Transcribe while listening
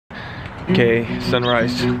Okay,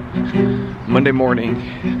 sunrise, Monday morning,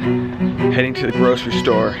 heading to the grocery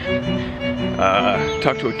store.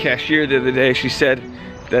 Talked to a cashier the other day. She said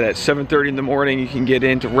that at 7:30 in the morning you can get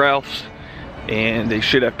into Ralph's and they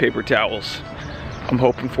should have paper towels. I'm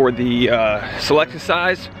hoping for the selected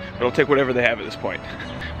size, but I'll take whatever they have at this point.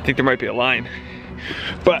 I think there might be a line,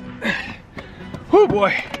 but oh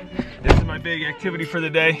boy, this is my big activity for the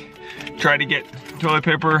day. Try to get toilet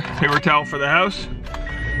paper, paper towel for the house,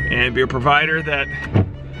 and be a provider that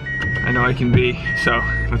I know I can be. So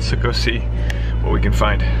let's go see what we can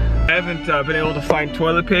find. I haven't been able to find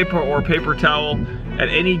toilet paper or paper towel at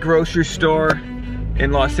any grocery store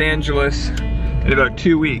in Los Angeles in about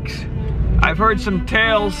 2 weeks. I've heard some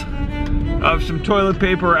tales of some toilet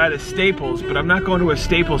paper at a Staples, but I'm not going to a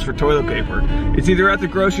Staples for toilet paper. It's either at the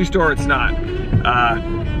grocery store or it's not.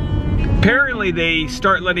 Apparently they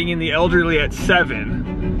start letting in the elderly at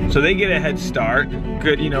 7, so they get a head start.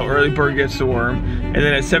 Good, you know, early bird gets the worm. And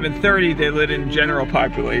then at 7:30 they let in general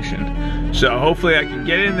population. So hopefully I can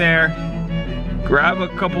get in there, grab a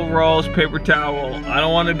couple rolls, paper towel. I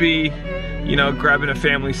don't want to be, you know, grabbing a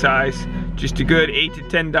family size. Just a good $8 to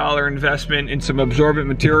 $10 investment in some absorbent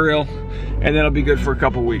material, and then it'll be good for a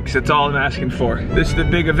couple weeks. That's all I'm asking for. This is the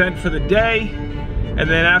big event for the day, and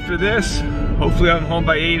then after this, hopefully I'm home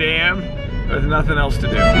by 8 a.m. with nothing else to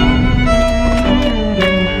do.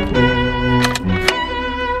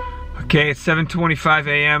 Okay, it's 7:25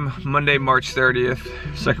 a.m. Monday, March 30th,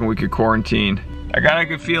 second week of quarantine. I got a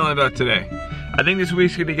good feeling about today. I think this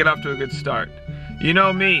week's gonna get off to a good start. You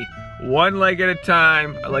know me, one leg at a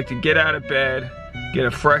time. I like to get out of bed, get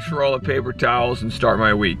a fresh roll of paper towels, and start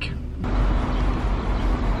my week.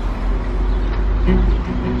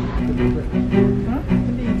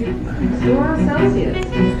 Store associates,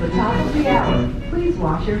 it's the top of the hour. Please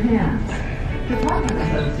wash your hands. Department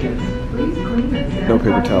associates, please clean and sanitize. No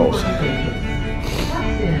paper towels. Check-stand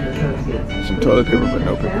associates, Some toilet paper, but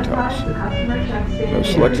no paper towels. No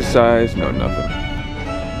selected size, no nothing.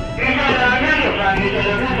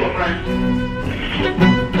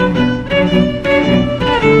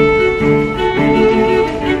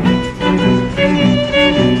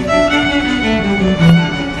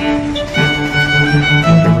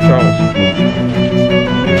 Paper towels.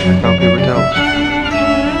 I found paper towels.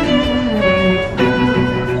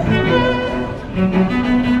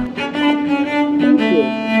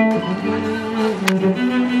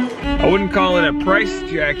 I wouldn't call it a price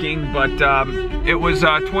jacking, but it was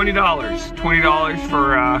 $20. $20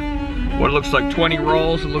 for what looks like 20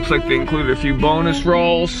 rolls. It looks like they included a few bonus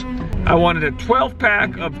rolls. I wanted a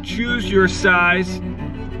 12-pack of choose your size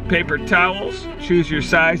paper towels. Choose your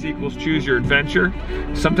size equals choose your adventure.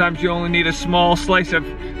 Sometimes you only need a small slice of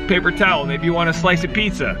paper towel. Maybe you want a slice of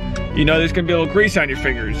pizza. You know there's gonna be a little grease on your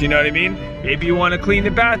fingers, you know what I mean? Maybe you wanna clean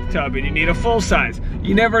the bathtub and you need a full size.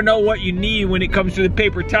 You never know what you need when it comes to the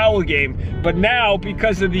paper towel game. But now,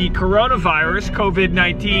 because of the coronavirus,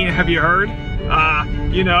 COVID-19, have you heard?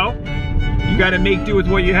 You know, you gotta make do with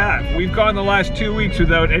what you have. We've gone the last 2 weeks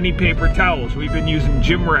without any paper towels. We've been using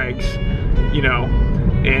gym rags, you know,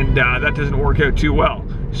 and that doesn't work out too well.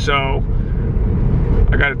 So,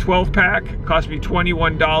 I got a 12-pack, cost me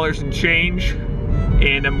 $21 and change,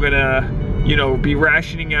 and I'm gonna, you know, be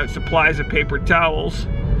rationing out supplies of paper towels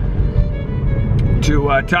to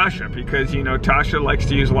Tasha, because, you know, Tasha likes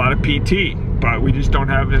to use a lot of PT, but we just don't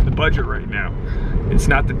have it in the budget right now. It's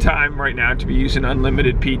not the time right now to be using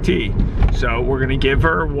unlimited PT. So we're gonna give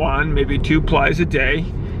her 1, maybe 2 plies a day,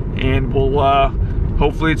 and we'll,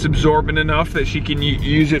 hopefully it's absorbent enough that she can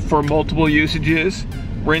use it for multiple usages,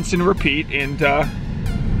 rinse and repeat, and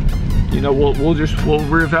you know, we'll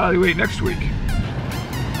reevaluate next week.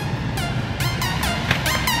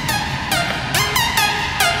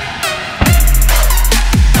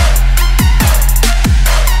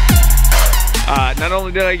 Not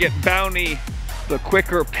only did I get Bounty, the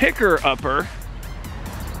quicker picker upper,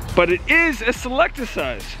 but it is a selected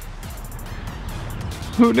size.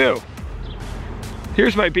 Who knew?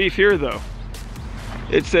 Here's my beef here though.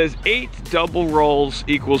 It says 8 double rolls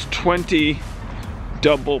equals 20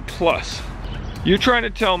 double plus. You're trying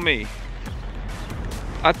to tell me,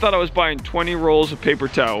 I thought I was buying 20 rolls of paper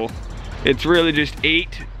towel. It's really just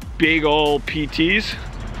 8 big old PTs.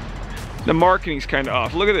 The marketing's kind of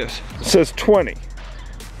off. Look at this. It says 20.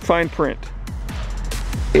 Fine print.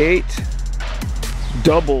 8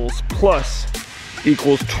 doubles plus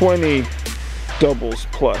equals 20 doubles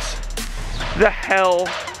plus. The hell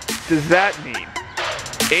does that mean?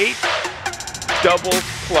 8 doubles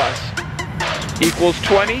plus equals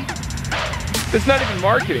 20? That's not even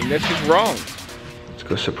marketing, that's just wrong. Let's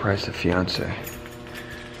go surprise the fiance,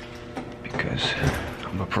 because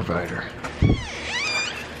I'm a provider.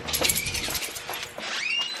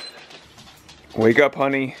 Wake up,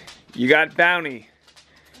 honey. You got bounty.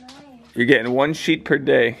 Nice. You're getting 1 sheet per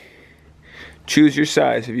day. Choose your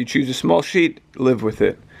size. If you choose a small sheet, live with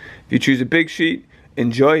it. If you choose a big sheet,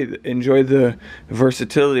 enjoy the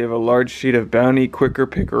versatility of a large sheet of bounty quicker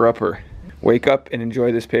picker-upper. Wake up and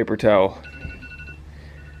enjoy this paper towel.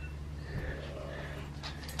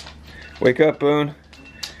 Wake up, Boone.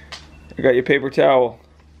 I got your paper towel.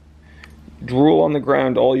 Drool on the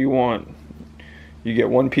ground all you want. You get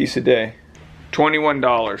 1 piece a day.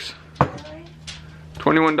 $21. Really?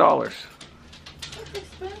 $21. That's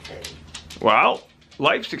expensive. Well,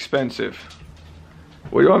 life's expensive.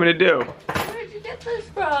 What do you want me to do? Where'd you get this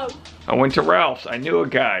from? I went to Ralph's. I knew a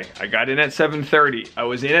guy. I got in at 7:30. I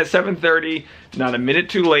was in at 7:30, not a minute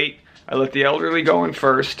too late. I let the elderly go in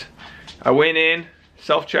first. I went in,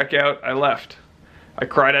 self-checkout, I left. I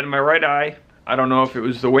cried out of my right eye. I don't know if it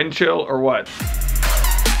was the wind chill or what.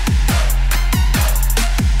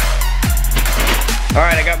 All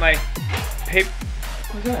right, I got my paper.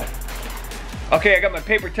 What's that? Okay, I got my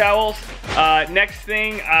paper towels. Next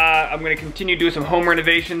thing, I'm gonna continue doing some home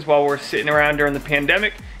renovations while we're sitting around during the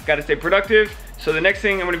pandemic. Gotta stay productive. So the next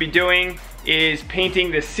thing I'm gonna be doing is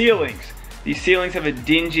painting the ceilings. These ceilings have a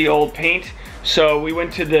dingy old paint. So we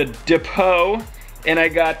went to the depot and I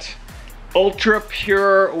got ultra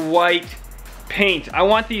pure white paint. I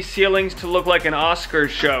want these ceilings to look like an Oscars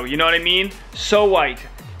show, you know what I mean? So white.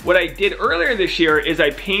 What I did earlier this year is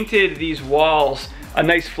I painted these walls a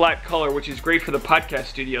nice flat color, which is great for the podcast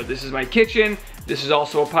studio. This is my kitchen. This is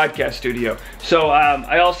also a podcast studio. So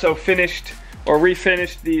I also finished or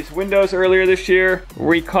refinished these windows earlier this year,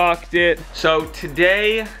 recaulked it. So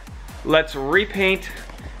today, let's repaint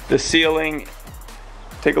the ceiling.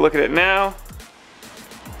 Take a look at it now.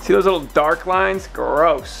 See those little dark lines?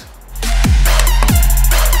 Gross.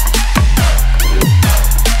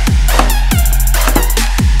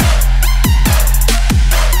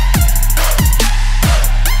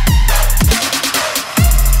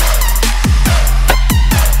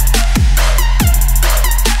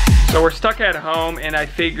 So we're stuck at home and I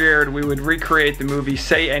figured we would recreate the movie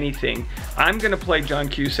Say Anything. I'm gonna play John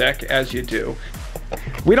Cusack, as you do.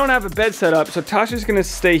 We don't have a bed set up, so Tasha's gonna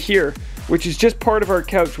stay here, which is just part of our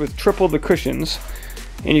couch with triple the cushions.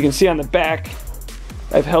 And you can see on the back,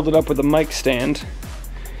 I've held it up with a mic stand.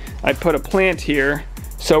 I put a plant here,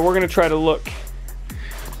 so we're gonna try to look.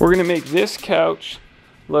 We're gonna make this couch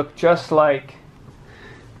look just like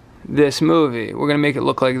this movie. We're gonna make it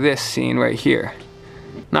look like this scene right here.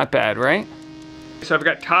 Not bad, right? So I've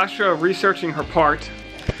got Tasha researching her part.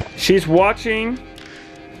 She's watching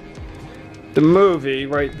the movie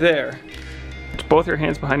right there. It's both your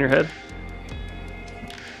hands behind your head.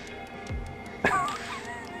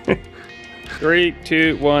 3,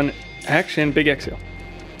 2, 1, action, big exhale.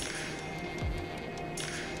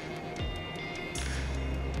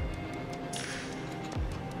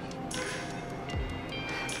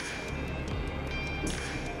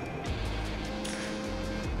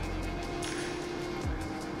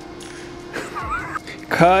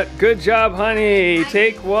 Cut. Good job, honey.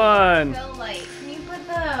 Take 1. So light. Can you put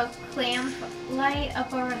the clamp light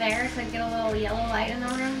up over there so I get a little yellow light in the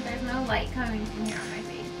room? There's no light coming from here on my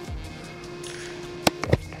face.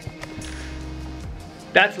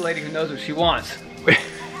 That's a lady who knows what she wants.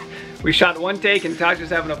 We shot 1 take and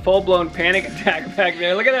Tasha's having a full-blown panic attack back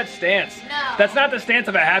there. Look at that stance. No. That's not the stance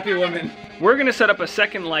of a happy woman. We're gonna set up a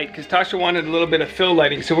second light because Tasha wanted a little bit of fill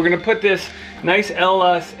lighting. So we're gonna put this nice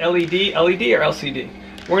LED or LCD.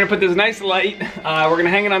 We're gonna put this nice light. We're gonna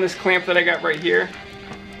hang it on this clamp that I got right here.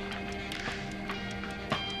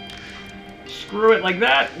 Screw it like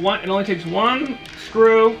that. It only takes 1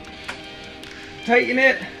 screw. Tighten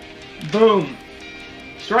it. Boom.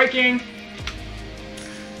 Striking.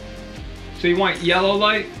 So you want yellow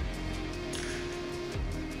light?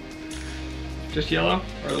 Just yellow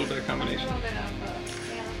or a little bit of combination? A little bit of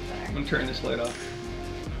both. Yeah, that's better. I'm gonna turn this light off.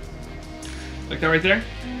 Like that right there?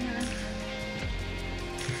 Mm-hmm.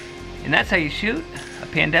 And that's how you shoot a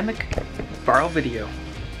pandemic viral video.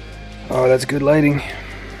 Oh, that's good lighting.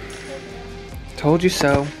 Told you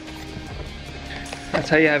so. That's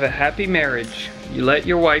how you have a happy marriage. You let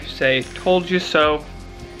your wife say, told you so.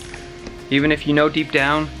 Even if you know deep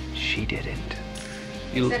down, she didn't.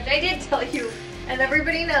 Except I did tell you, and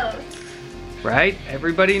everybody knows. Right?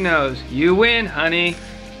 Everybody knows. You win, honey.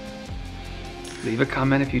 Leave a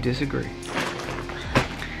comment if you disagree.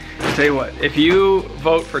 I'll tell you what, if you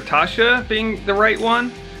vote for Tasha being the right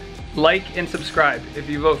one, like and subscribe. If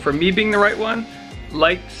you vote for me being the right one,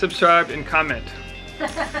 like, subscribe, and comment.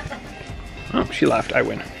 Oh, she laughed, I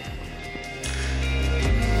win.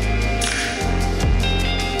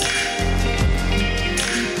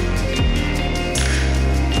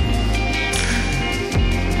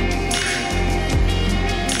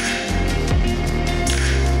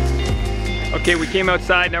 Okay, we came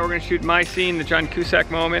outside, now we're gonna shoot my scene, the John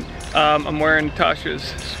Cusack moment. I'm wearing Tasha's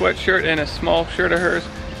sweatshirt and a small shirt of hers.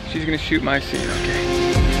 She's gonna shoot my scene, okay.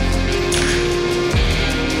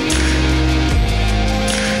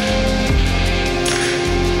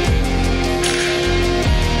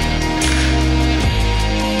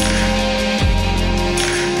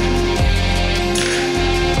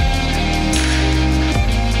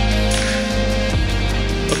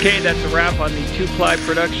 Okay, that's a wrap on the 2-ply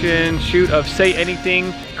production shoot of Say Anything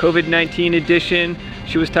COVID-19 edition.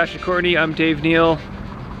 She was Tasha Courtney, I'm Dave Neal.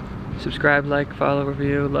 Subscribe, like, follow,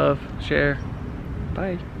 review, love, share.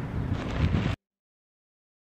 Bye.